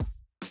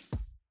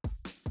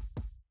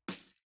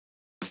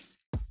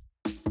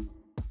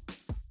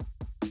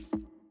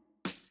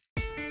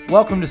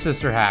Welcome to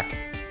Sister Hack.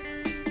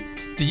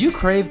 Do you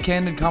crave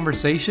candid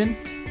conversation?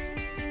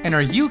 And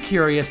are you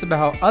curious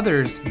about how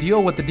others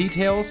deal with the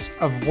details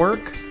of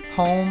work,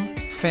 home,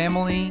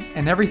 family,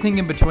 and everything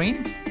in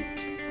between?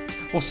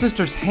 Well,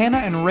 sisters Hannah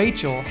and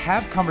Rachel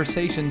have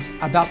conversations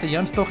about the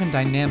unspoken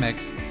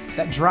dynamics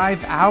that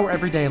drive our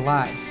everyday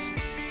lives.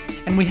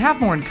 And we have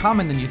more in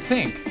common than you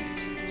think.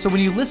 So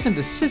when you listen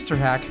to Sister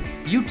Hack,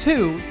 you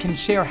too can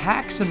share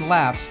hacks and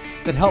laughs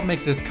that help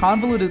make this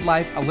convoluted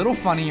life a little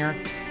funnier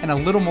and a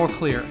little more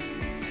clear.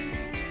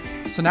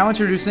 So now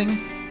introducing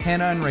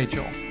Hannah and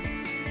Rachel.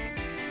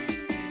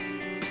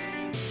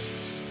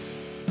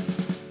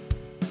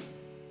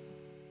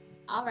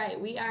 All right,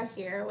 we are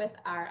here with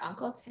our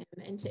Uncle Tim,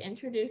 and to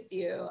introduce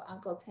you,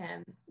 Uncle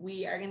Tim,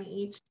 we are going to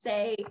each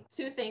say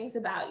two things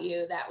about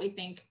you that we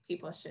think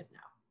people should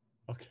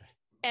know. Okay.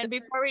 And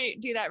before we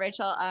do that,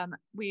 Rachel,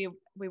 we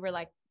were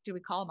like, do we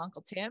call him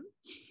Uncle Tim?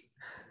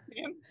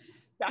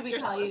 Do we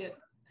call you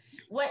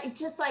what?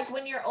 Just like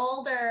when you're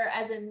older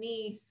as a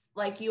niece,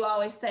 like you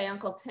always say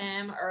Uncle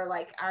Tim, or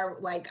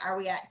are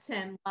we at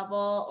Tim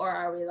level, or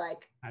are we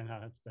like? I know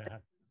that's bad.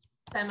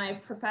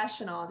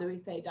 Semi-professional? Do we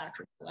say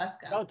Dr.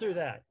 Saleska? Don't do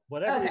that.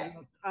 Whatever. Okay.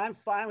 I'm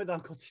fine with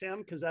Uncle Tim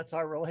because that's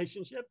our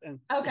relationship, and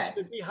okay, it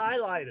should be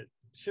highlighted.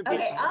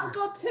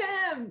 Uncle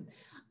Tim.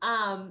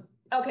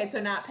 Okay,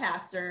 so not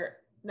pastor.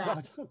 No,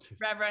 don't do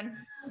Reverend.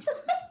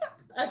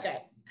 Okay,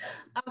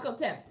 Uncle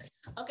Tim.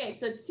 Okay,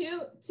 so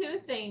two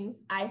things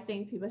I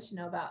think people should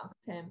know about Uncle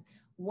Tim.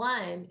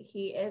 One,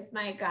 he is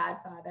my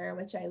godfather,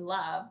 which I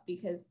love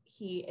because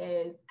he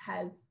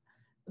has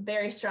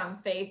very strong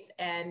faith,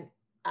 and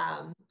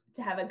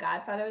to have a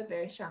godfather with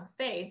very strong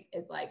faith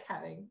is like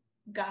having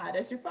God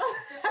as your father.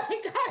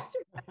 Having God as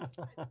your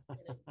father.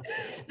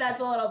 That's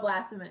a little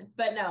blasphemous,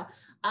 but no.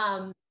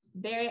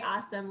 Very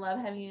awesome. Love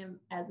having him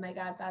as my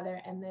godfather.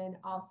 And then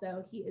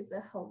also he is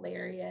a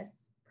hilarious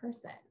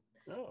person.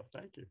 Oh,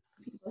 thank you.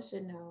 People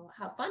should know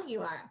how funny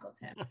you are, Uncle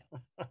Tim.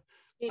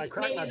 I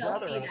cracked my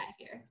brother up.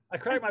 I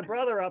cracked my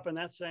brother up, and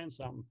that's saying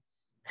something.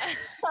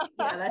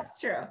 Yeah, that's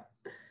true.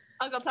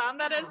 Uncle Tom,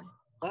 that is?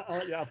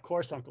 Yeah, of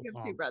course, Uncle You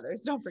have Tom. two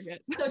brothers, don't forget.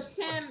 So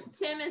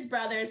Tim is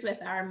brothers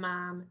with our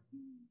mom,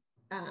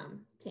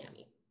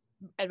 Tammy.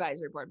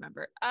 Advisory board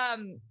member.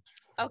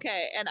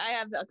 Okay, and I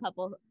have a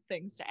couple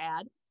things to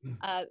add.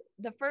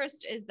 The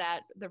first is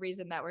that the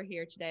reason that we're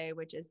here today,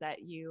 which is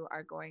that you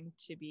are going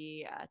to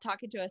be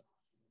talking to us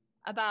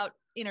about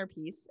inner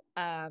peace,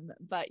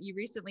 but you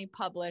recently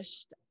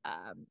published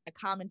a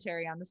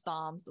commentary on the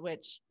Psalms,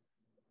 which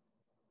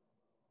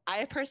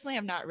I personally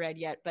have not read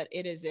yet, but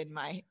it is in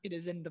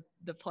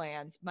the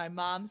plans. My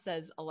mom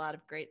says a lot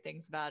of great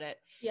things about it.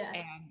 Yeah.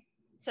 And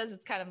says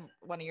it's kind of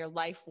one of your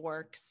life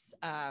works.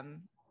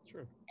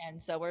 True.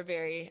 And so we're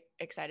very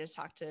excited to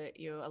talk to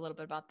you a little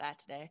bit about that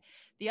today.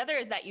 The other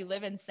is that you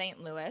live in St.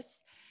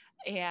 Louis,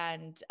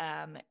 and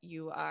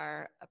you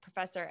are a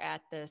professor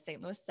at the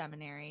St. Louis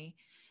seminary.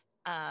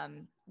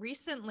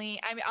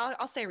 Recently,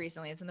 I'll say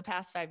recently, it's in the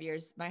past 5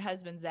 years, my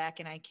husband, Zach,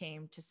 and I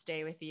came to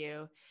stay with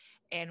you,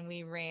 and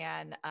we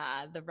ran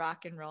the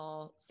rock and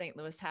roll St.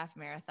 Louis half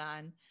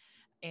marathon.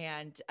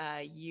 And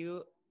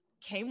you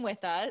came with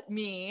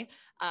me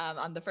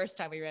on the first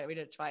time we ran it, we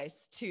did it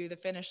twice, to the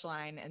finish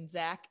line. And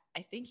Zach,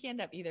 I think he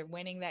ended up either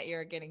winning that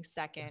year or getting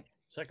second.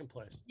 Second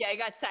place. Yeah, he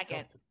got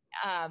second.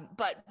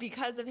 But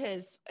because of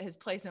his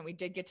placement, we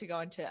did get to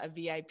go into a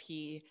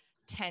VIP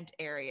tent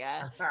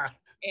area.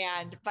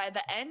 And by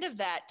the end of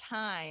that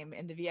time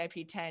in the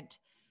VIP tent,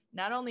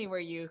 not only were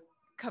you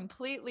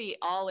completely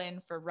all in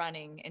for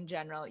running in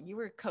general, you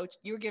were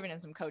giving him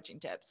some coaching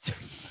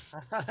tips.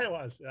 I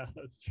was, yeah,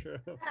 that's true.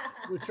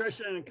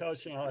 Nutrition and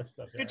coaching, all that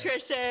stuff. Yeah.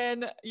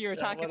 Nutrition, you were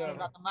talking about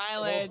the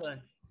mileage.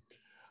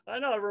 I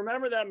know. I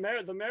remember that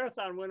the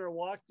marathon winner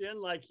walked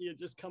in like he had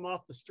just come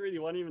off the street. He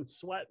wasn't even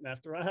sweating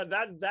after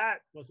that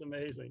was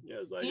amazing. It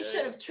was like, you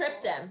should have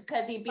tripped him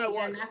because he beat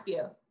your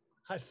nephew.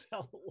 I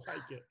felt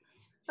like it.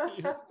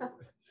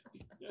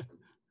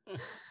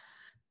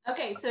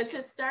 Okay, so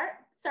to start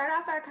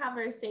off our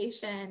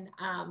conversation,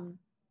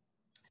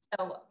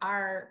 so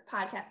our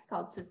podcast is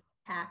called Sister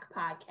Hack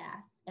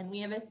Podcast, and we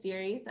have a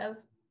series of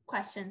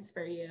questions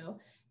for you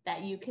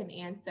that you can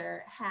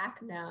answer hack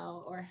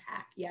no or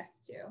hack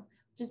yes to,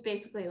 which is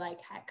basically like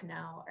heck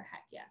no or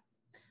heck yes.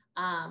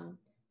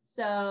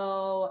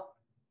 So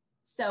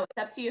it's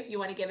up to you if you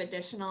want to give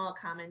additional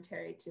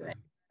commentary to it.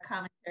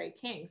 Commentary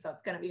king, so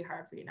it's going to be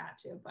hard for you not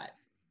to, but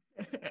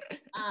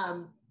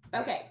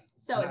okay,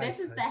 so this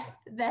is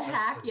the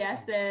hack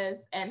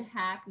yeses and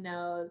hack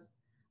nos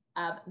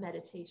of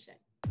meditation.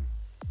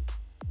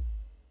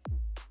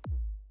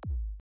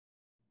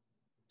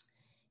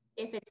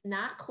 If it's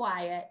not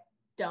quiet,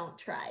 don't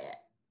try it.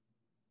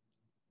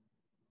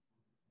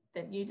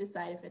 Then you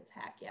decide if it's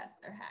hack yes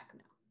or hack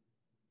no.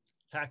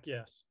 Hack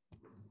yes.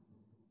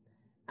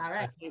 All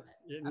right. I think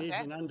it needs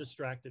an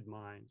undistracted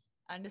mind.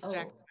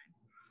 Undistracted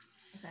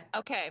mind.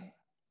 Okay.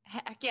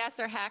 Hack yes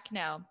or hack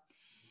no.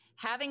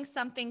 Having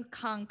something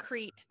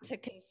concrete to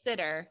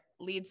consider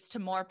leads to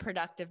more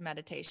productive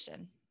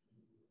meditation.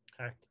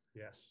 Heck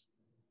yes.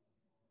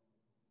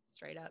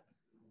 straight up.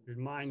 Your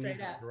mind Straight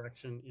needs up. a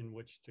direction in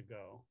which to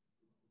go.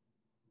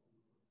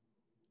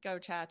 Go,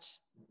 Chach.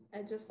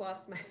 I just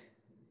lost my.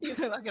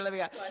 Okay, let me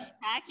go.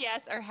 Hack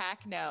yes or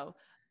hack no.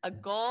 A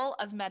goal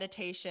of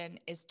meditation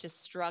is to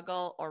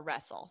struggle or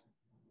wrestle.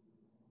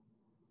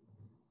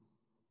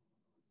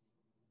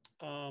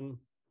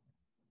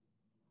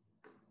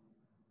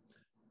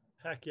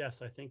 Heck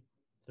yes, I think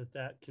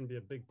that can be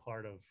a big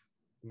part of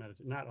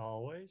meditation. Not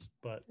always,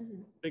 but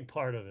big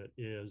part of it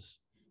is,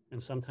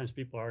 and sometimes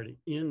people are already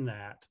in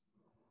that,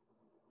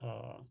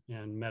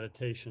 and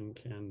meditation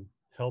can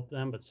help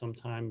them, but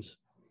sometimes,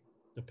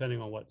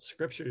 depending on what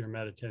scripture you're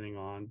meditating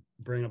on,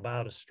 bring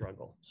about a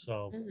struggle.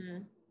 So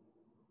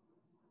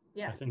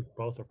yeah, I think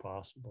both are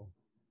possible.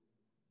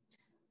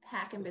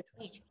 Hack in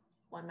between,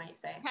 one might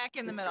say. Hack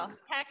in the middle.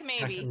 Hack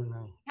maybe. Heck in the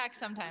middle. Hack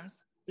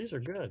sometimes. These are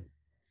good.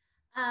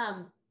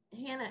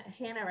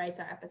 Hannah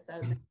writes our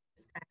episodes.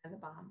 It's kind of the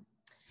bomb.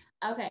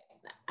 Okay,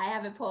 I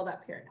have it pulled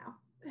up here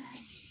now.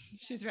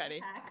 She's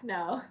ready. Hack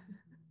no.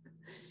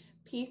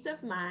 Peace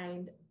of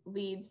mind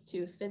leads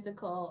to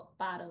physical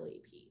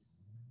bodily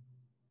peace.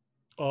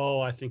 Oh,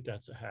 I think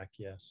that's a hack,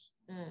 yes.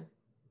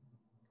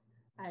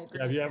 I agree.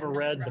 Have you ever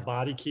read The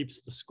Body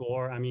Keeps the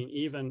Score? I mean,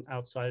 even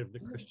outside of the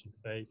Christian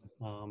faith,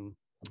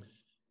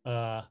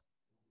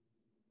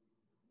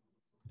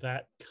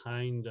 that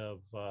kind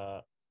of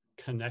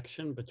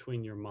connection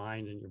between your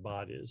mind and your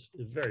body is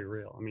very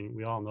real. I mean,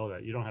 we all know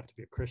that. You don't have to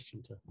be a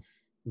Christian to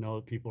know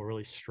that people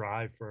really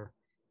strive for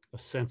a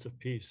sense of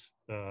peace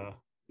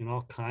in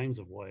all kinds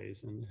of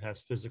ways, and it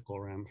has physical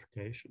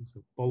ramifications.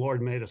 The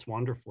Lord made us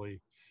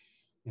wonderfully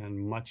and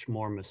much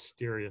more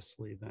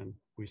mysteriously than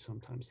we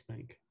sometimes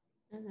think.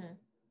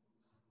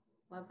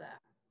 Love that.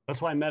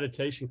 That's why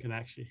meditation can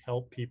actually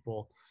help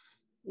people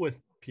with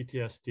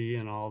PTSD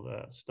and all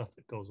the stuff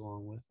that goes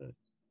along with it.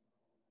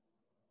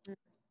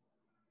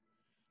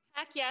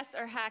 Hack yes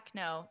or hack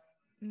no.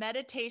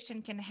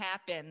 Meditation can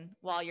happen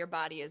while your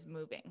body is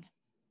moving.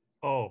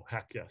 Oh,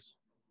 heck yes.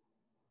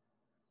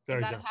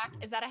 Very Is that a hack?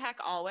 definitely. Is that a hack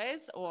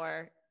always,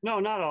 or? No,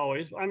 not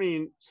always. I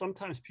mean,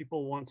 sometimes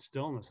people want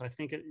stillness. I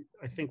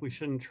think we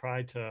shouldn't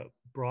try to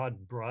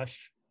broad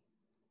brush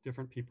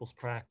different people's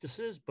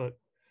practices, but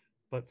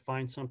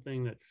find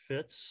something that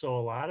fits. So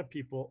a lot of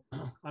people,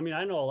 I mean,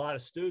 I know a lot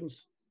of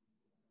students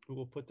who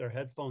will put their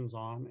headphones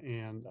on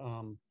and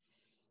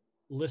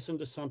listen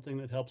to something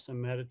that helps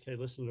them meditate,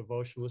 listen to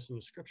devotion, listen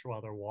to scripture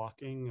while they're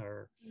walking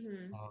or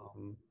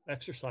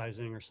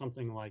exercising or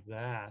something like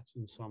that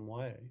in some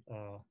way.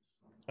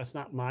 That's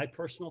not my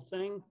personal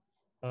thing,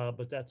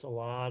 but that's a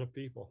lot of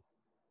people.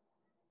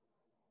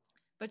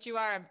 But you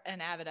are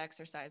an avid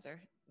exerciser,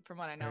 from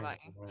what I know about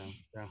you.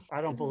 Yeah. I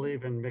don't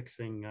believe in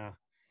mixing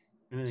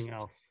anything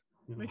else.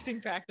 You know.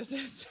 Mixing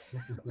practices.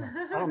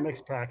 I don't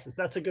mix practices.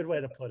 That's a good way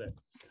to put it.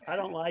 I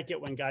don't like it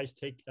when guys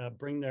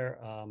bring their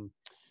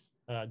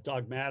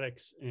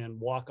dogmatics and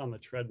walk on the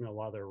treadmill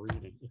while they're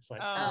reading. It's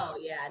like, oh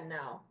yeah,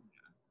 no.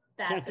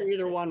 Can't do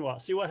either one well.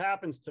 See, what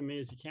happens to me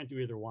is you can't do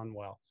either one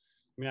well.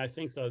 I mean, I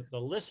think the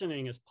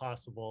listening is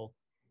possible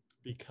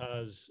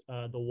because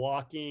the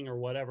walking or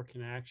whatever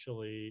can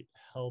actually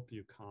help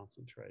you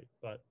concentrate.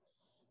 But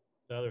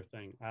the other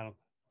thing, I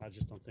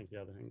just don't think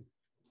the other thing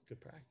is good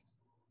practice.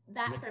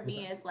 That for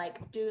me is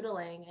like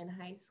doodling in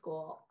high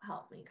school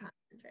helped me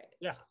concentrate.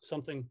 Yeah,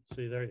 something.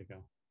 See, there you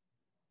go.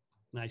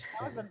 Nice.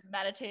 That was a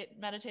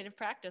meditative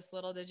practice.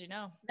 Little did you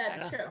know.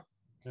 That's true.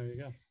 There you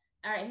go.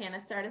 All right, Hannah,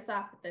 start us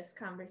off with this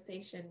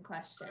conversation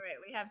question. All right,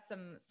 we have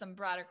some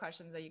broader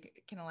questions that you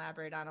can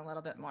elaborate on a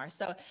little bit more.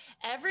 So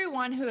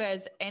everyone who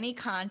has any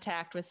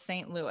contact with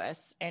St.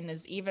 Louis and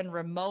is even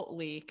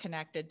remotely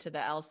connected to the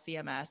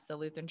LCMS, the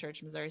Lutheran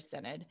Church Missouri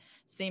Synod,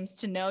 seems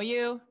to know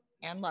you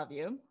and love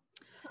you.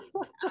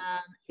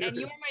 And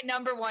you are my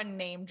number one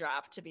name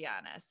drop, to be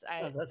honest.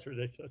 That's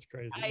ridiculous. That's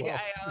crazy. I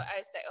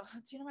say, oh,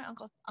 do you know my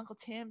Uncle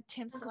Tim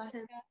Saleska?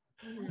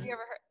 Have you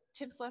ever heard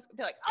Tim Saleska?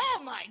 They're like,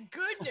 oh my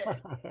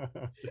goodness.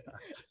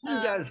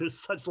 You guys are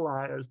such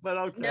liars, but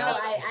okay. No,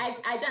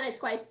 I done it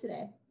twice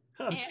today.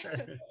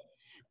 Okay.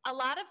 A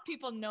lot of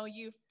people know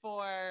you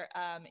for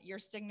your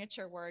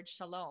signature word,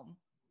 Shalom,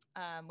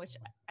 which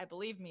I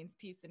believe means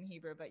peace in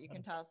Hebrew, but you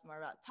can tell us more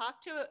about.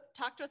 Talk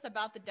to us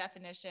about the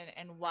definition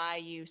and why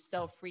you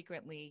so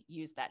frequently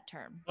use that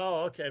term.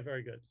 Oh, okay,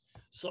 very good.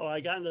 So I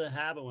got into the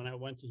habit when I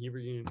went to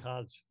Hebrew Union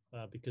College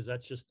because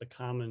that's just the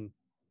common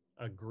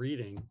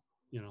greeting.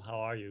 You know, how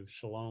are you?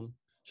 Shalom,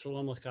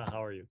 shalom lecha.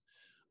 How are you?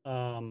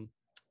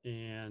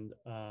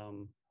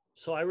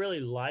 So I really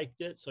liked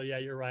it. So yeah,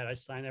 you're right. I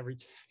sign every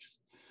text.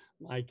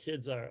 My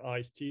kids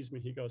always tease me.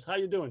 He goes, "How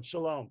you doing?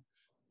 Shalom."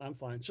 I'm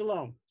fine.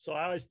 Shalom. So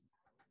I always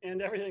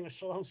end everything with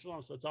shalom,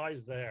 shalom. So it's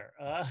always there.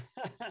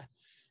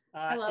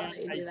 I love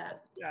that you do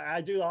that. Yeah,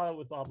 I do all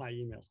with all my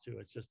emails too.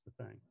 It's just the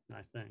thing,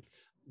 I think.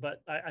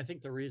 But I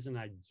think the reason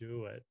I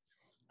do it,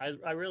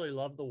 I really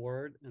love the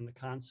word, and the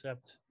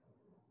concept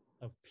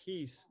of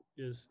peace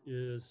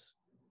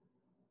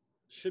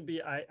should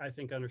be, I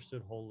think,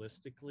 understood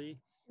holistically,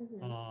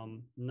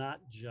 not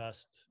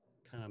just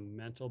kind of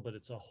mental, but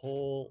it's a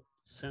whole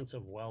sense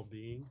of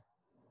well-being.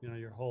 you know,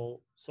 your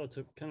whole, so it's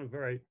a kind of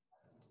very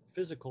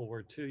physical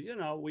word too. You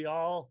know, we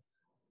all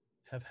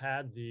have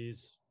had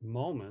these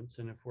moments,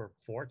 and if we're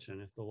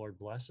fortunate, if the Lord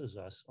blesses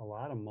us, a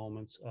lot of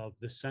moments of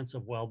this sense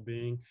of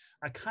well-being.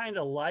 I kind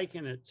of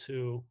liken it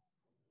to,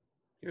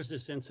 here's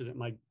this incident,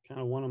 my kind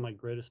of one of my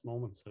greatest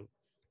moments of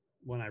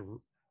when I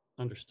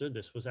understood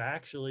this was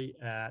actually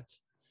at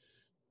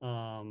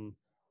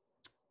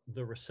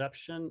the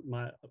reception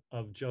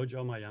of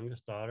Jojo, my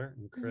youngest daughter,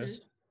 and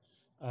Chris.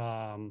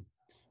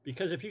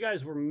 Because if you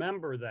guys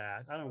remember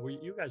that, I don't know,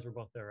 you guys were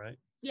both there, right?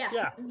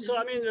 Yeah. So,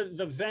 I mean,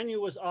 the venue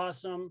was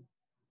awesome,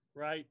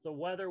 right? The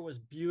weather was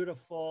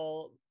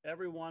beautiful.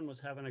 Everyone was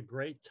having a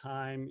great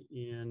time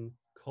in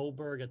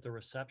Coburg at the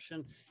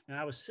reception. And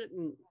I was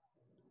sitting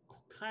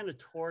kind of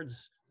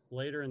towards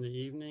later in the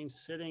evening,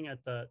 sitting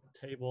at the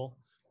table,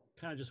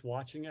 kind of just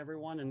watching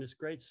everyone, and this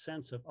great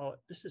sense of, oh,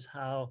 this is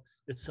how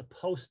it's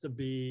supposed to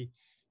be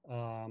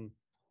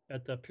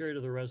at the period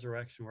of the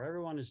resurrection, where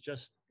everyone is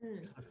just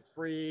kind of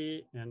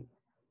free and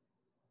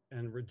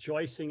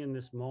rejoicing in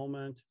this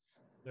moment.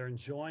 They're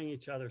enjoying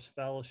each other's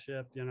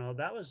fellowship. You know,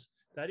 that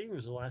even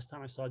was the last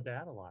time I saw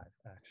Dad alive,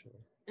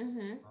 actually.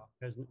 You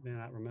guys may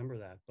not remember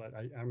that, but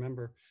I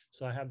remember.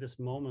 So I have this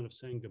moment of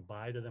saying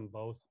goodbye to them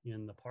both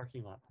in the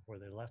parking lot before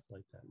they left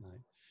late that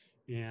night.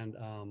 And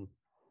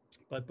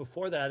but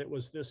before that, it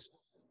was this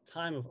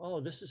time of, oh,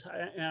 this is how,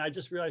 and I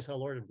just realized how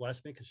Lord had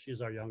blessed me because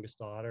she's our youngest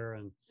daughter,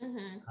 and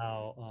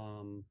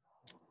how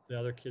the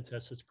other kids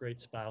had such great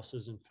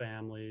spouses and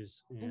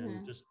families,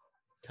 and just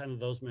kind of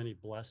those many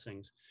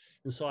blessings.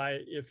 And so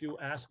if you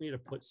ask me to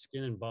put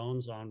skin and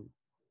bones on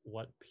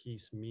what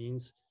peace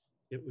means,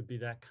 it would be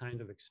that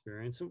kind of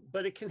experience.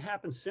 But it can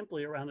happen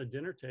simply around a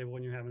dinner table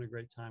when you're having a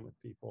great time with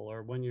people,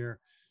 or when you're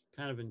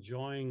kind of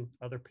enjoying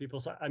other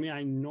people's. I mean,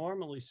 I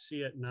normally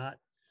see it not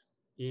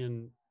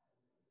in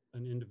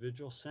an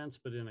individual sense,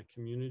 but in a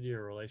community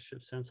or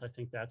relationship sense. I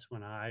think that's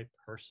when I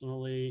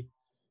personally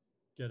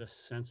get a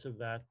sense of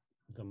that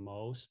the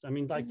most. I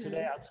mean, like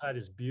today outside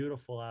is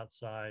beautiful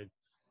outside.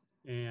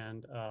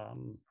 And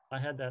I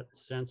had that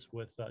sense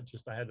with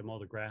I had to mow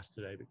the grass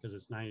today because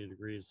it's 90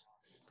 degrees.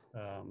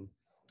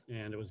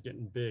 And it was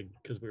getting big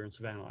because we were in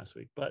Savannah last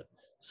week. But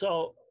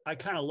so I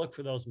kind of look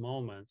for those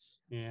moments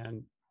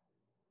and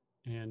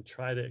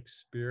try to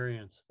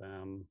experience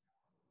them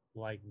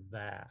like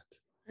that.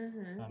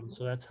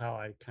 So that's how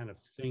I kind of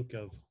think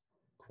of,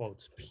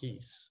 quotes,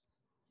 peace.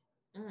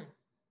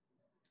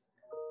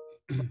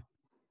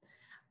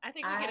 I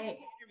think we can end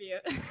the interview.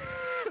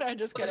 I'm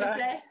just kidding.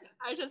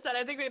 I just said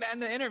I think we can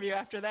end the interview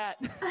after that.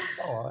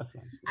 Oh, that's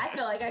nice. I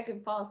feel like I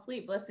could fall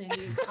asleep listening to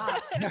you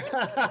talk.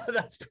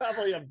 That's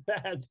probably a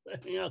bad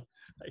thing.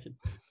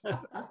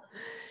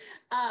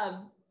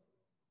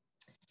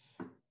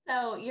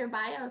 So your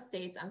bio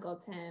states, Uncle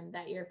Tim,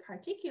 that you're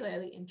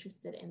particularly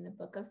interested in the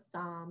book of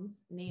Psalms,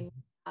 namely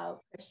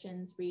how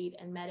Christians read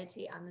and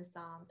meditate on the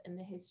Psalms and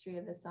the history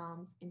of the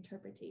Psalms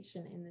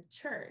interpretation in the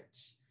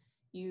church.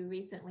 You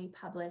recently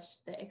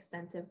published the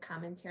extensive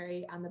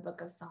commentary on the book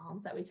of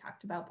Psalms that we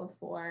talked about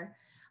before.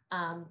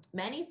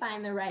 Many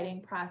find the writing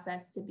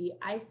process to be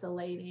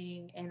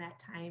isolating and at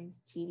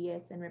times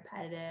tedious and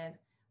repetitive,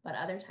 but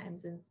other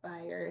times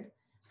inspired.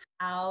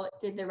 How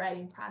did the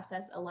writing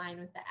process align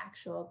with the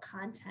actual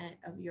content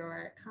of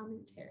your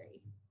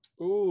commentary?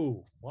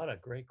 Ooh, what a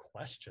great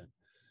question.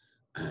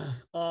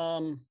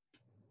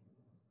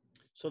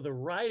 So the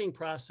writing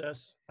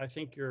process, I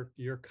think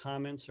your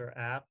comments are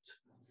apt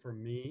for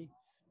me.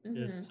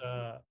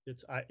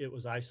 It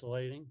was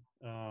isolating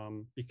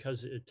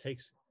because it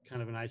takes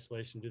kind of an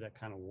isolation to do that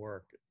kind of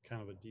work,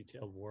 kind of a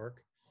detailed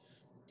work.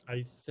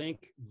 I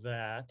think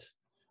that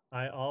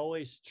I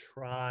always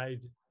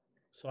tried.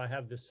 So I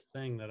have this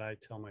thing that I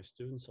tell my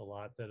students a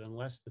lot, that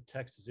unless the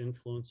text is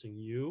influencing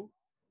you,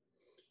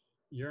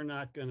 you're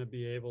not going to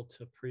be able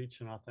to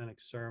preach an authentic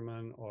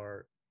sermon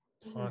or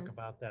talk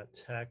about that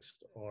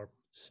text or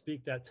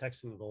speak that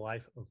text into the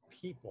life of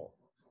people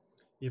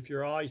if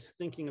you're always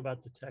thinking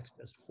about the text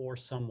as for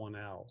someone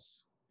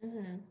else.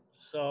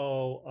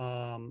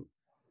 So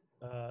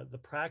the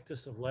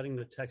practice of letting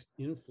the text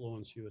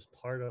influence you is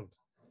part of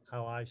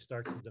how I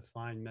start to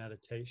define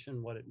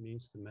meditation, what it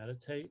means to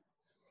meditate.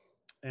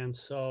 And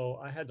so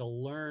I had to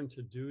learn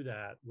to do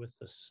that with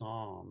the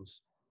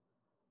Psalms.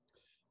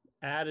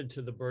 Added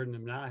to the burden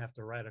of now I have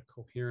to write a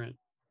coherent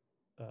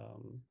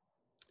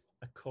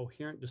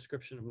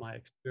description of my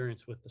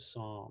experience with the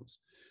Psalms.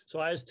 So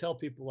I always tell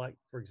people, like,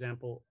 for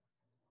example,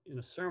 in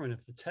a sermon,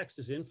 if the text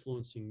is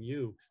influencing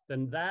you,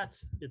 then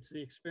it's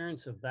the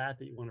experience of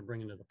that you want to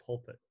bring into the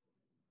pulpit.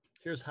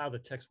 Here's how the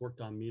text worked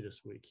on me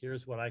this week.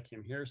 Here's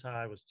how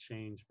I was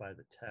changed by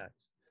the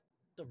text.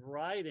 Of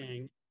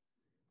writing.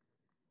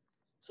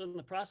 So in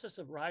the process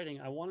of writing,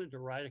 I wanted to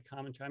write a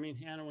commentary. I mean,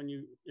 Hannah,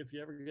 if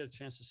you ever get a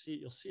chance to see it,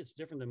 you'll see it's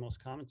different than most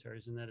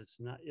commentaries in that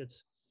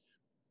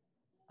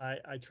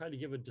I try to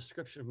give a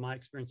description of my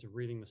experience of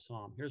reading the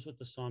Psalm. Here's what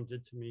the Psalm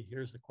did to me.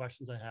 Here's the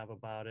questions I have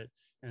about it.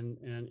 And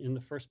in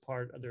the first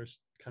part, there's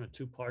kind of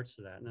two parts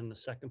to that. And then the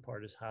second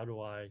part is how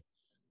do I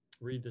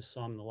read this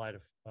psalm in the light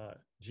of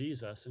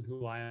Jesus and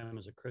who I am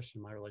as a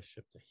Christian, my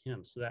relationship to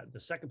him. So that the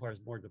second part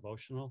is more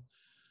devotional.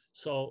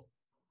 So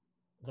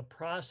the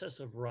process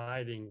of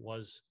writing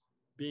was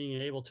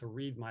being able to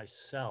read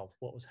myself,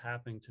 what was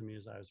happening to me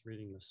as I was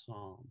reading the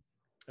psalm.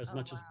 As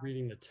much as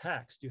reading the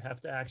text, you have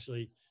to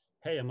actually,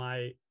 hey, am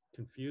I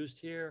confused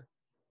here?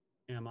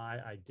 Am I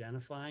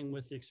identifying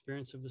with the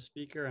experience of the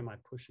speaker? Am I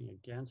pushing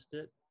against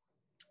it?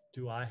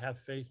 Do I have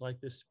faith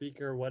like this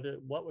speaker? What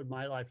would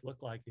my life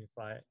look like if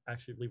I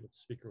actually believe what the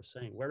speaker was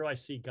saying? Where do I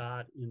see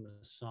God in the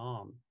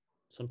psalm?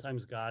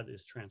 Sometimes God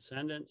is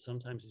transcendent.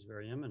 Sometimes he's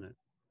very immanent.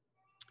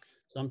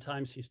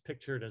 Sometimes he's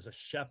pictured as a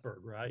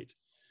shepherd, right?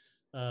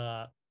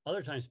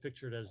 Other times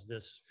pictured as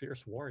this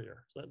fierce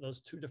warrior. So those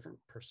two different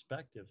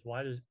perspectives.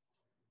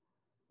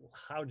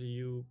 How do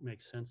you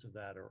make sense of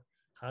that? Or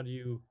how do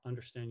you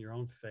understand your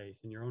own faith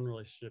and your own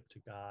relationship to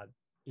God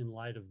in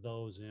light of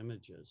those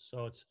images?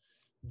 So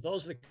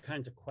those are the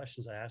kinds of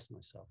questions I ask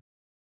myself.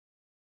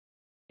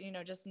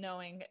 Just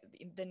knowing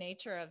the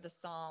nature of the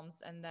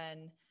Psalms and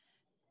then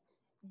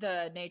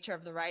the nature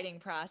of the writing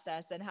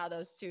process and how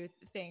those two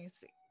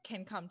things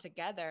can come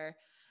together.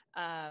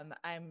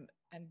 I'm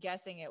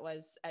guessing it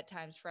was at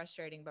times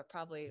frustrating, but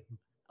probably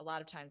a lot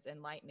of times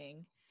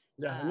enlightening.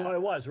 Yeah, no,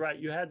 it was, right.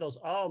 You had those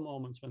awe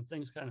moments when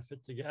things kind of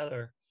fit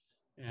together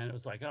and it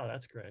was like, oh,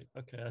 that's great.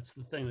 Okay, that's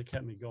the thing that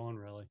kept me going,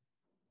 really.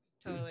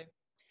 Totally.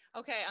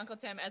 Okay, Uncle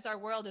Tim, as our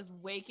world is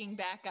waking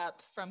back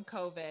up from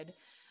COVID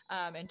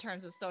in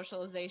terms of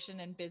socialization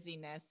and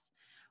busyness,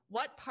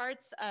 what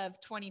parts of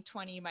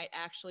 2020 might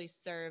actually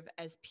serve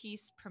as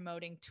peace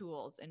promoting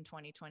tools in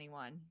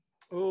 2021?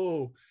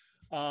 Oh,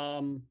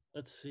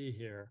 let's see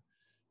here.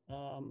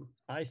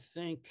 I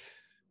think,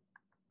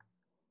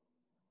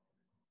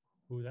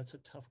 that's a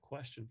tough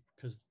question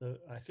because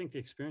I think the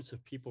experience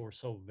of people were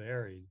so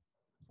varied.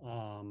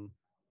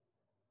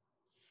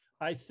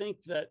 I think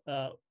that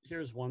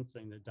here's one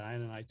thing that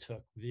Diane and I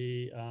took,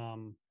 the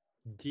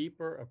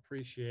deeper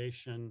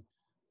appreciation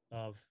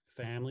of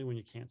family when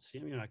you can't see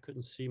them. I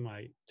couldn't see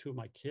two of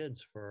my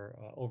kids for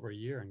over a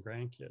year and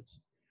grandkids.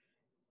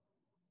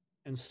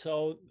 And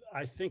so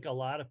I think a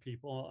lot of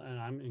people, and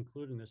I'm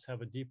including this,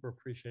 have a deeper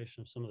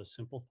appreciation of some of the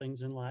simple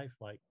things in life,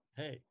 like,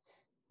 hey,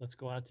 let's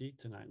go out to eat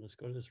tonight. Let's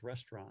go to this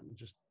restaurant and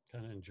just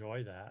kind of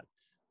enjoy that.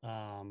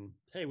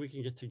 Hey, we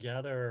can get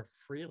together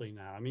freely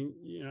now. I mean,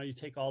 you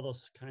take all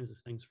those kinds of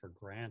things for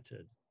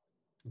granted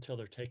until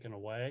they're taken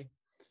away.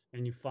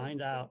 And you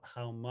find out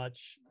how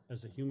much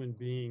as a human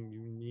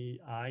being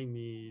I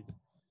need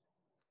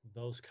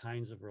those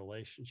kinds of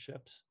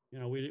relationships.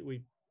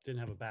 We didn't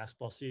have a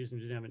basketball season.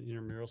 We didn't have an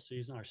intramural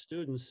season. Our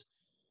students,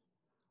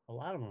 a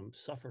lot of them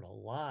suffered a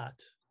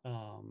lot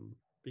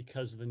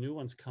because the new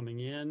ones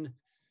coming in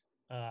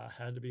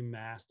had to be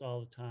masked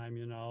all the time,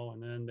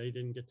 and then they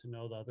didn't get to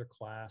know the other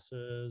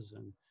classes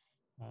and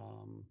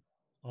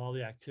all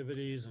the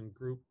activities and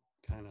group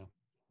kind of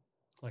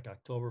like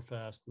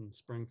Oktoberfest and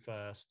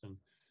Springfest and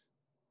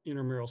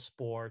intramural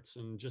sports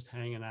and just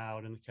hanging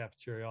out in the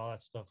cafeteria. All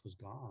that stuff was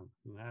gone.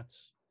 And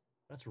that's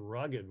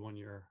rugged when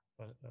you're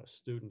a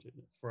student.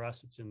 For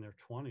us, it's in their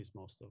 20s,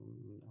 most of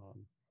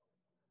them.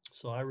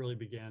 So I really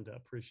began to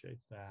appreciate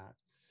that.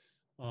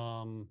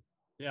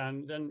 Yeah,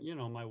 and then,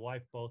 my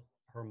wife, both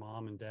her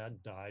mom and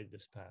dad died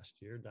this past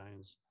year,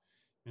 Diane's,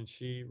 and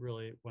she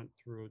really went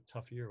through a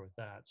tough year with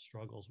that,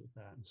 struggles with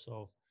that. And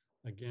so,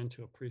 again,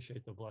 to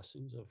appreciate the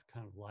blessings of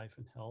kind of life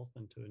and health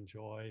and to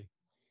enjoy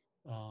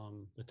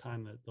the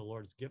time that the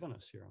Lord's given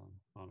us here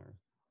on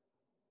earth.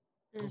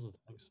 Those are the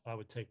things I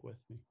would take with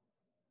me.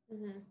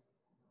 Mm-hmm.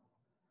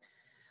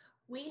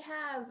 We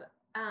have,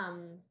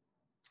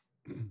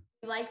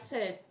 we like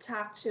to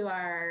talk to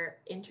our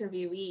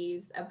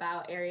interviewees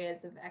about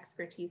areas of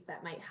expertise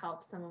that might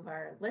help some of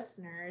our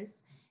listeners.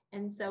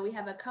 And so we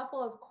have a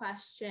couple of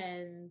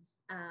questions.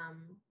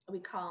 We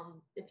call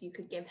them, if you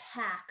could give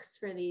hacks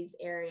for these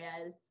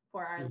areas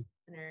for our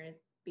listeners,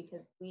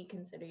 because we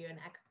consider you an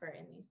expert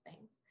in these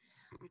things.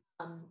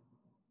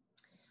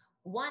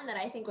 One that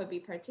I think would be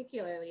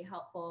particularly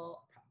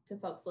helpful to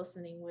folks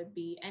listening would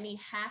be any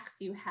hacks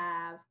you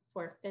have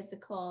for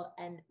physical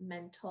and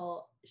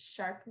mental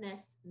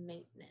sharpness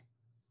maintenance.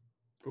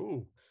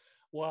 Ooh,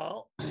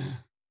 well,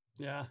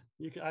 yeah,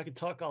 I could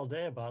talk all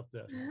day about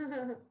this.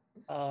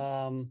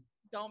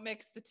 Don't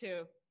mix the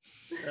two.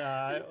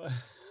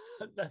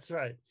 That's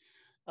right.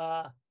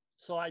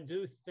 So I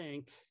do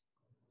think,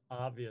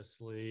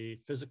 obviously,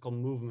 physical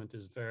movement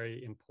is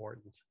very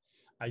important.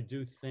 I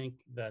do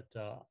think that,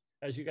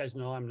 as you guys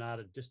know, I'm not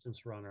a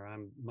distance runner.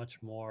 I'm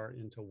much more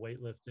into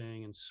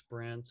weightlifting and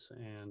sprints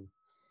and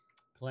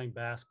playing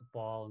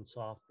basketball and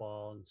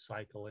softball and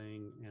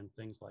cycling and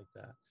things like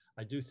that.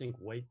 I do think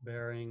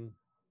weight-bearing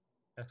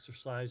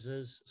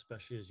exercises,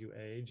 especially as you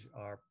age,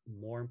 are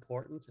more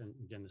important. And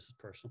again, this is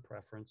personal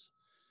preference.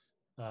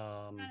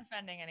 Not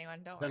offending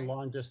anyone, don't than worry.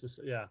 long distance,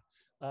 yeah.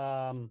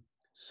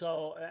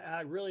 So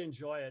I really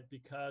enjoy it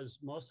because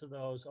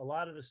a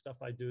lot of the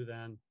stuff I do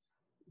then,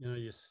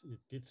 you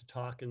get to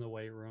talk in the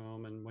weight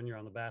room and when you're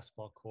on the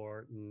basketball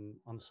court and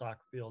on the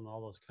soccer field and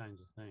all those kinds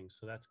of things.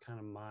 So that's kind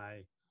of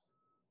my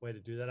way to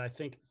do that. I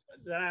think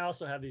then I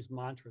also have these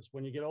mantras.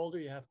 When you get older,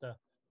 you have to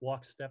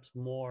walk steps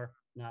more,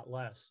 not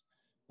less.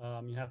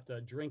 You have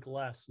to drink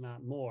less,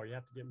 not more. You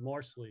have to get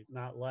more sleep,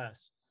 not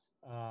less.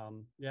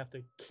 You have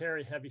to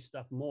carry heavy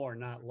stuff more,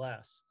 not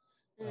less.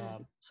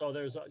 So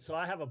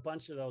I have a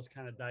bunch of those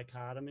kind of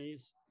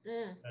dichotomies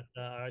that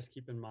I always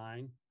keep in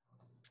mind.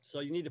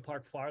 So you need to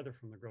park farther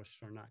from the grocery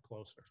store, not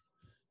closer.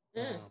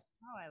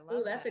 I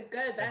love that's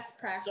that. that's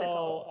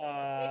practical.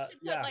 They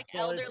should put like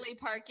elderly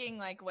parking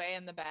like way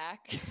in the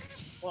back.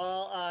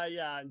 Well,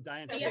 yeah,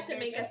 Diane. You have to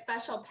make a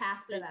special path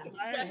for them.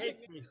 Diane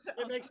hates me.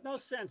 It makes no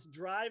sense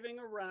driving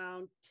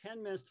around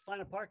 10 minutes to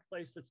find a park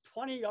place that's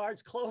 20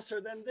 yards closer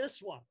than this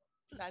one.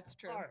 Just that's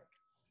true. Park.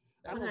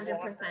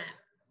 100%.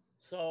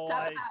 So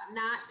talk about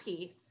not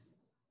peace.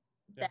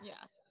 That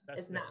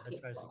is not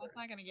peaceful. That's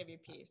not going to give you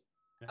peace.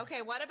 Yeah.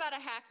 Okay, what about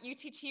a hack? You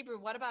teach Hebrew.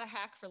 What about a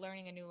hack for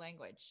learning a new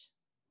language?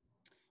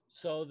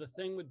 So the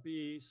thing would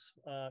be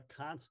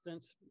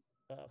constant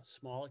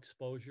small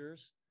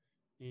exposures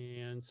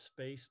and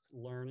spaced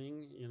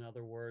learning. In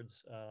other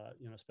words,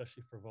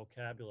 especially for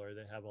vocabulary,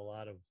 they have a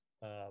lot of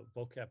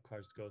vocab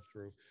cards to go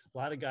through. A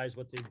lot of guys,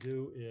 what they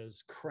do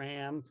is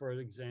cram for an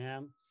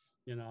exam,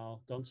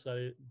 don't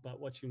study it, but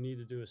what you need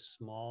to do is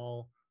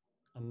small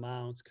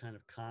amounts kind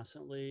of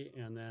constantly.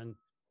 And then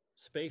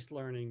spaced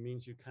learning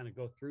means you kind of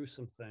go through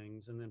some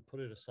things and then put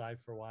it aside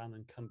for a while and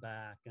then come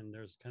back. And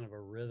there's kind of a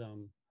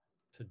rhythm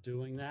to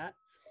doing that.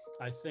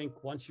 I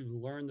think once you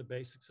learn the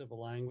basics of a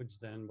language,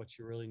 then what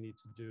you really need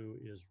to do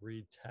is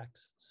read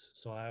texts.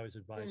 So I always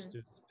advise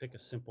students to pick a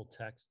simple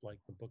text like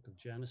the book of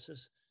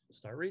Genesis,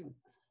 start reading.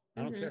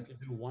 I don't care if you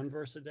do 1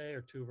 verse a day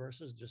or 2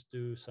 verses, just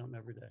do something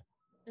every day.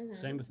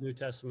 Same with New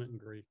Testament and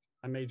Greek.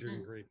 I majored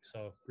in Greek,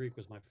 so Greek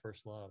was my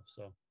first love.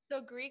 So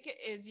Greek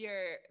is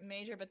your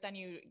major, but then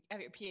you have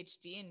your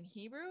PhD in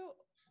Hebrew?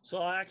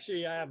 So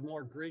actually I have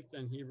more Greek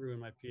than Hebrew in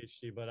my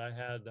PhD, but I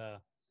had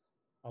a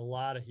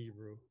lot of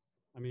Hebrew.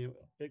 I mean,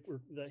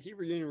 the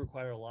Hebrew Union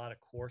required a lot of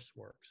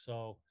coursework.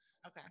 So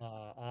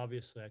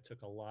obviously I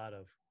took a lot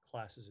of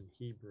classes in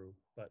Hebrew,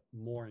 but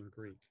more in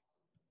Greek.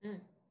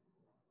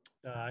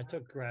 I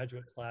took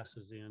graduate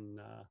classes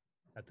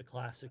at the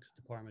classics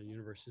department at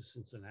University of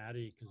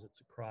Cincinnati because it's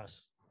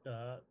across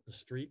the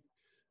street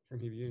from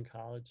Hebrew Union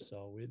College.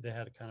 So they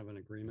had a kind of an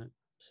agreement.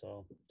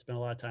 So spent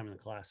a lot of time in the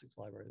classics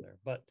library there.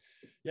 But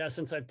yeah,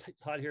 since I've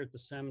taught here at the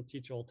SEM and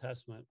teach Old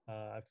Testament,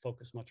 I've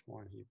focused much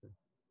more on Hebrew.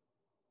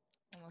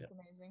 Oh, that's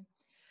amazing.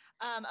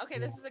 Okay,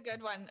 this is a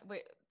good one.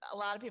 A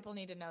lot of people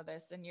need to know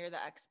this, and you're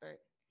the expert.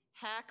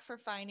 Hack for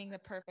finding the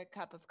perfect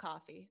cup of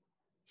coffee.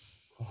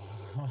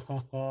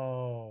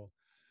 Oh,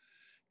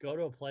 go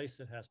to a place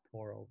that has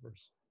pour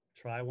overs.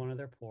 Try one of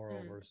their pour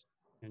overs,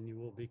 and you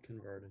will be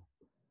converted.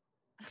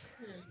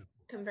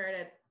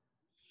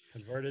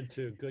 Converted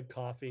to good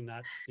coffee,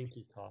 not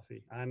stinky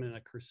coffee. I'm in a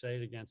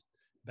crusade against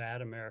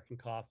bad American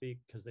coffee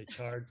because they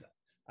charge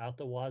out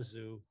the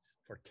wazoo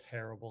for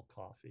terrible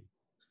coffee.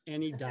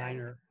 Any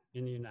diner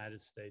in the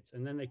United States,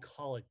 and then they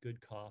call it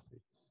good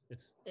coffee.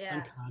 It's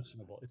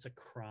unconscionable. It's a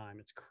crime.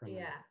 It's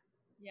criminal.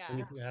 Yeah. And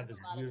you have this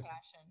beautiful.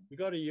 You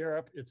go to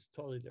Europe, it's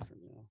totally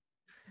different,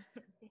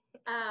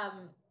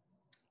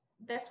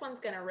 This one's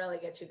gonna really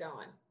get you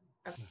going.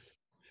 Okay.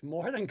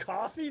 More than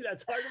coffee?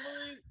 That's hard to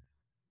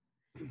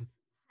believe.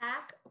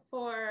 Hack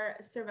for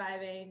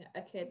surviving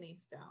a kidney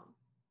stone.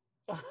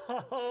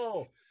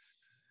 Oh,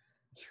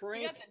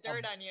 you got the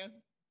dirt on you.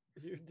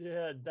 You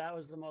did. That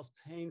was the most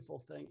painful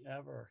thing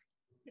ever.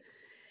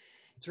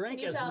 Drink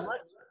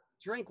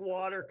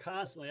water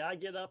constantly. I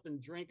get up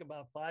and drink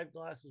about 5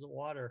 glasses of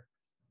water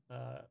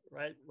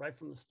right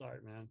from the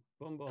start, man.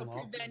 Boom, boom.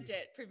 So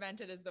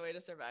prevent it is the way to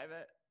survive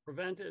it.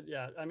 Prevent it,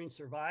 yeah. I mean,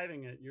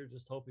 surviving it, you're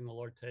just hoping the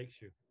Lord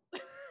takes you.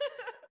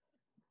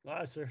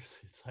 Seriously,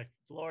 it's like,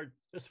 Lord,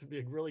 this would be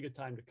a really good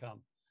time to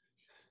come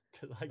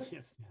because I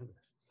can't stand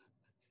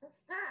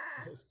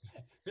this.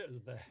 It was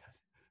bad.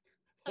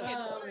 Okay,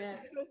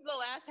 this is the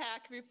last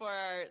hack before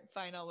our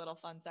final little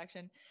fun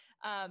section.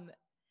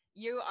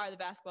 You are the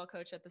basketball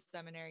coach at the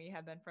seminary. You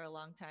have been for a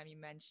long time. You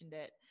mentioned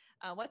it.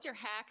 What's your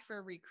hack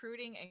for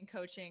recruiting and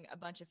coaching a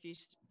bunch of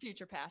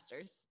future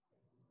pastors?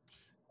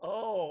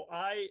 Oh,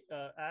 I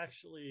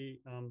actually,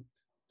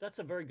 that's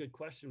a very good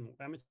question.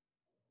 I mean, it's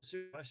a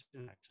serious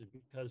question actually,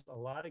 because a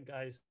lot of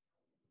guys,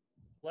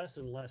 less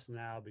and less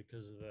now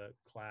because of the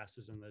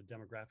classes and the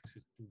demographics.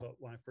 But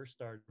when I first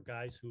started,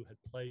 guys who had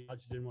played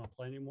didn't want to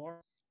play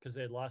anymore because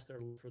they had lost their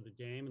love for the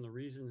game. And the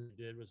reason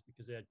they did was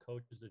because they had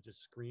coaches that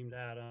just screamed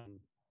at them.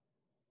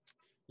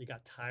 They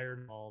got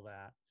tired of all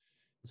that.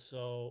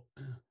 So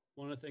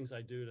one of the things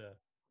I do to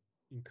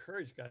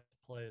encourage guys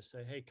to play is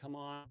say, hey, come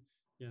on.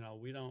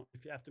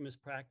 If you have to miss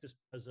practice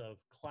because of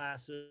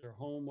classes or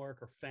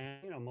homework or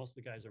family, most of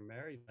the guys are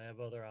married. They have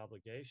other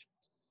obligations.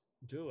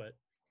 Do it.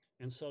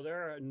 And so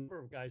there are a number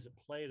of guys that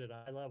played at a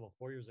high level,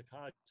 4 years of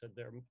college, said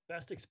their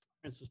best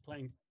experience was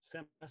playing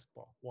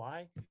basketball.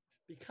 Why?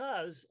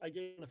 Because I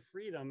gave them the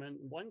freedom. And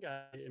one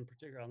guy in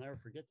particular, I'll never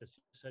forget this.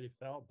 He said he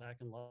fell back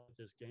in love with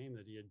this game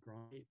that he had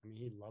grown. I mean,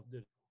 he loved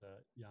it as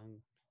a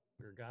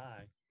younger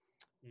guy.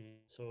 And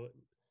so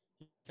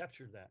You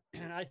captured that.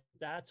 And I think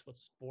that's what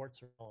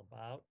sports are all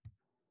about.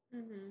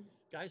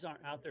 Guys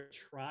aren't out there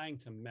trying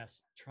to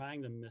miss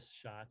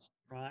shots,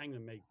 trying to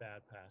make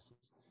bad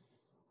passes.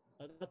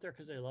 They're out there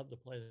because they love to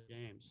play the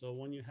game. So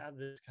when you have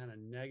this kind of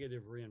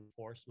negative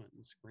reinforcement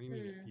and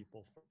screaming at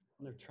people,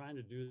 when they're trying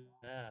to do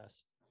the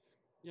best,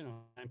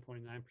 9.9%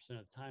 of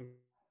the time,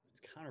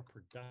 it's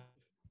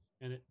counterproductive.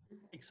 And it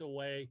takes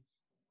away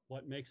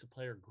what makes a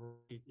player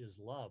great is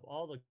love.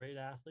 All the great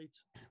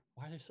athletes,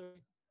 why are they so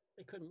great?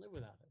 They couldn't live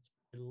without it.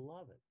 They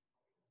love it.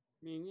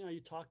 I mean,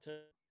 you talk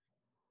to,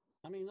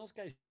 those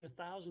guys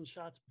 1,000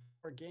 shots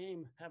per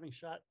game, having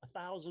shot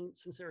 1,000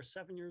 since they were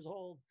 7 years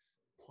old.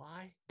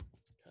 Why?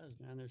 Because,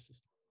 man, there's just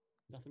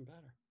nothing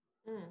better.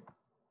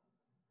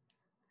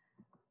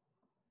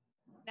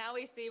 Now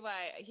we see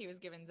why he was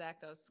giving Zach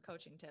those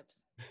coaching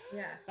tips.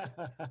 Yeah.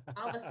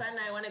 All of a sudden,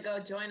 I want to go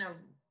join a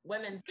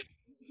women's,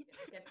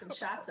 get some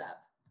shots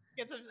up.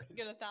 Get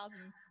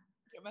 1,000.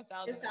 Get my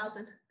 1,000.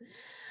 1,000.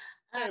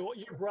 Hey, well,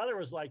 your brother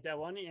was like that,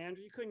 wasn't he,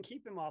 Andrew? You couldn't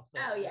keep him off the.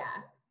 Oh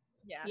yeah.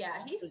 Yeah.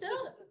 He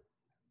still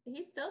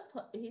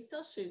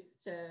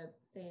shoots to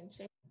stay in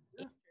shape.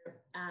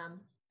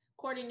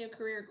 Courting new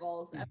career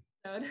goals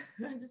episode.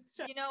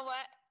 You know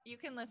what? You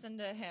can listen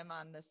to him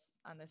on this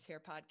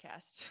here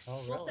podcast. Oh,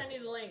 really? We'll send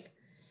you the link.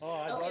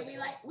 Oh, okay.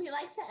 We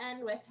like to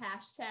end with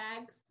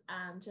hashtags.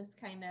 Just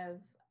kind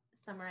of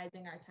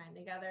summarizing our time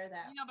together.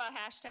 That you know about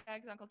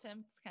hashtags, Uncle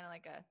Tim? It's kind of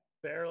like a.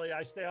 Barely.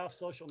 I stay off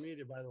social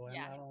media, by the way.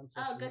 Yeah. I'm not on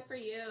social good for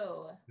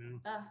you.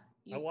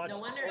 I watched no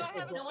wonder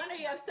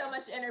you have so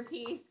much inner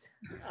peace.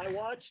 I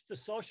watched The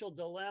Social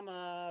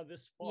Dilemma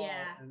this fall.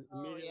 Yeah. And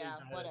immediately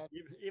whatever.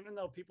 even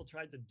though people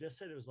tried to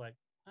diss it, it was like,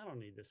 I don't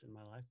need this in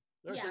my life.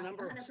 There's Yeah, a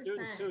number 100%. of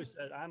students who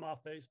said, I'm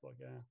off Facebook.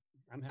 Yeah.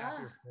 I'm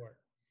happier for it.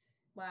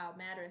 Wow.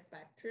 Mad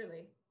respect.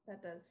 Truly.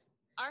 That does.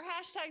 Our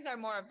hashtags are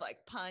more of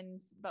like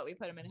puns, but we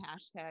put them in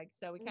hashtags.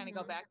 So we kind of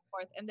go back and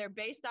forth, and they're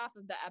based off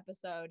of the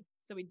episode.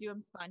 So we do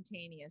them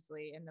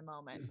spontaneously in the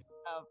moment.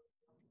 So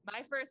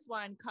my first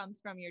one comes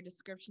from your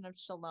description of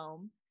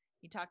Shalom.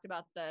 You talked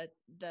about the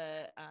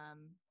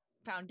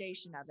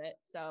foundation of it.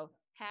 So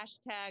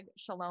hashtag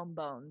Shalom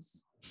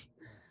bones.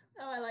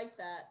 Oh, I like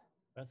that.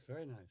 That's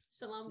very nice.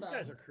 Shalom You bones.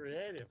 guys are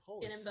creative.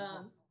 Holy Skin and smokes.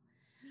 bones.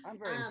 I'm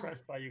very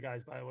impressed by you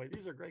guys, by the way.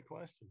 These are great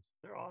questions.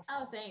 They're awesome.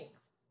 Oh,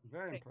 thanks.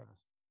 Very impressed.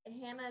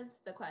 Hannah's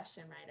the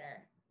question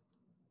writer.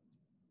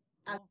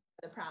 I'll give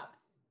her the props.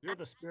 You're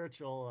the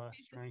spiritual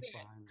strength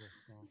behind this.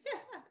 So.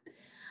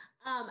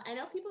 I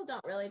know people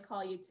don't really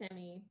call you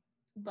Timmy,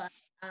 but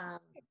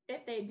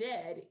if they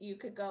did, you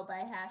could go by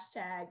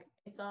hashtag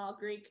It's All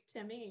Greek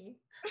to Me.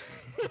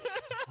 That's a good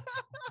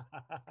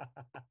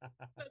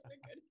one.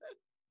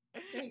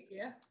 Thank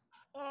you.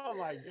 Oh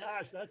my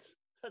gosh, that's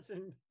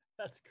great.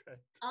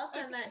 I'll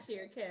send that to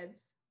your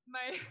kids.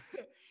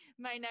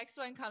 My next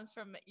one comes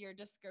from your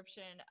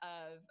description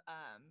of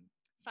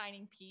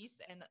finding peace,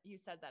 and you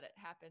said that it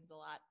happens a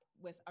lot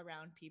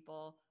around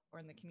people or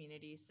in the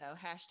community. So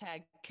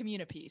hashtag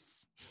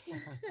communipeace.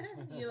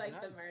 You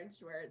like the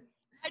merged words.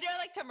 I do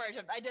like to merge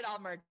them. I did all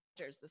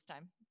mergers this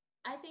time.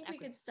 I think we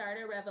could start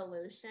a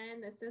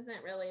revolution. This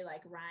isn't really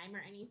like rhyme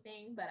or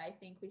anything, but I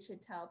think we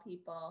should tell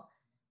people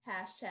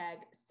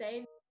hashtag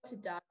say no to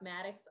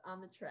dogmatics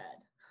on the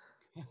tread.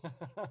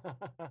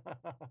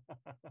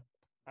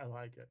 I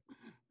like it.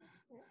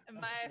 And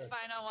my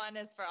final one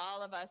is for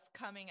all of us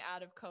coming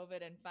out of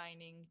COVID and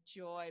finding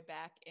joy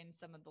back in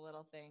some of the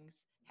little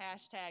things.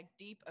 Hashtag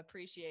Deep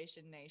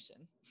Appreciation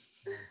Nation.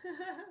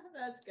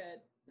 That's good.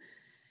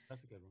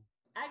 That's a good one.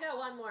 I got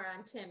one more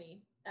on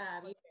Timmy.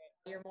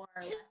 You're more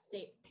or less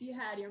you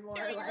had your more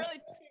Timmy or less.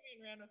 Timmy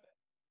ran with it.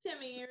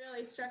 Timmy, you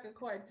really struck a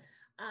chord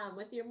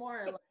with your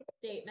more or less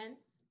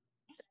statements.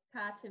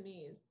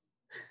 Dichotomies.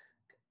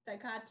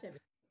 Dichotomy.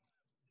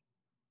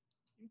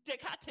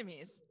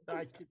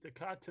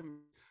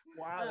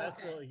 Wow,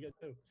 that's really good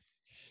too.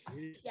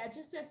 Yeah,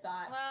 just a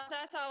thought. Well,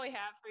 that's all we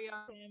have for you,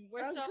 Tim.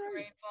 We're so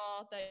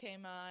grateful that you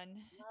came on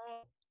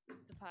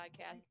the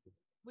podcast.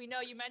 We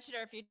know you mentioned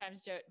her a few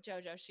times,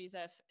 Jojo. She's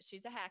a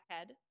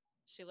hackhead.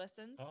 She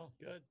listens. Oh,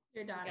 good.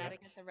 Your daughter. You gotta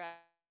get the rest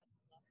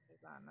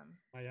on them.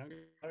 My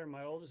younger daughter,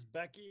 my oldest,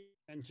 Becky,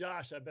 and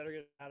Josh. I better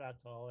get a shout out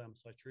to all of them,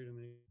 so I treat them.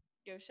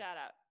 Give a shout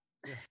out.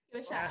 Yeah.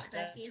 Give a shout out,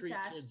 Becky,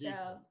 Josh,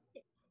 Joe,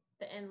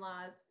 the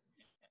in-laws.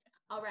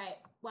 All right.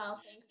 Well,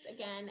 thanks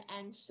again,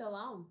 and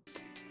shalom.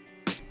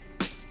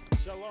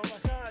 Shalom.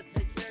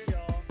 Take care,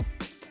 y'all.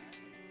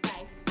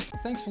 Bye.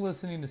 Thanks for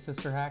listening to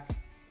Sister Hack.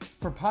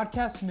 For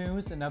podcast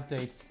news and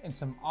updates and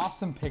some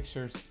awesome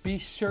pictures, be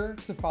sure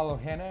to follow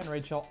Hannah and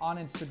Rachel on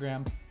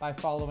Instagram by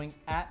following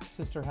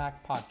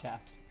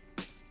 @SisterHackPodcast.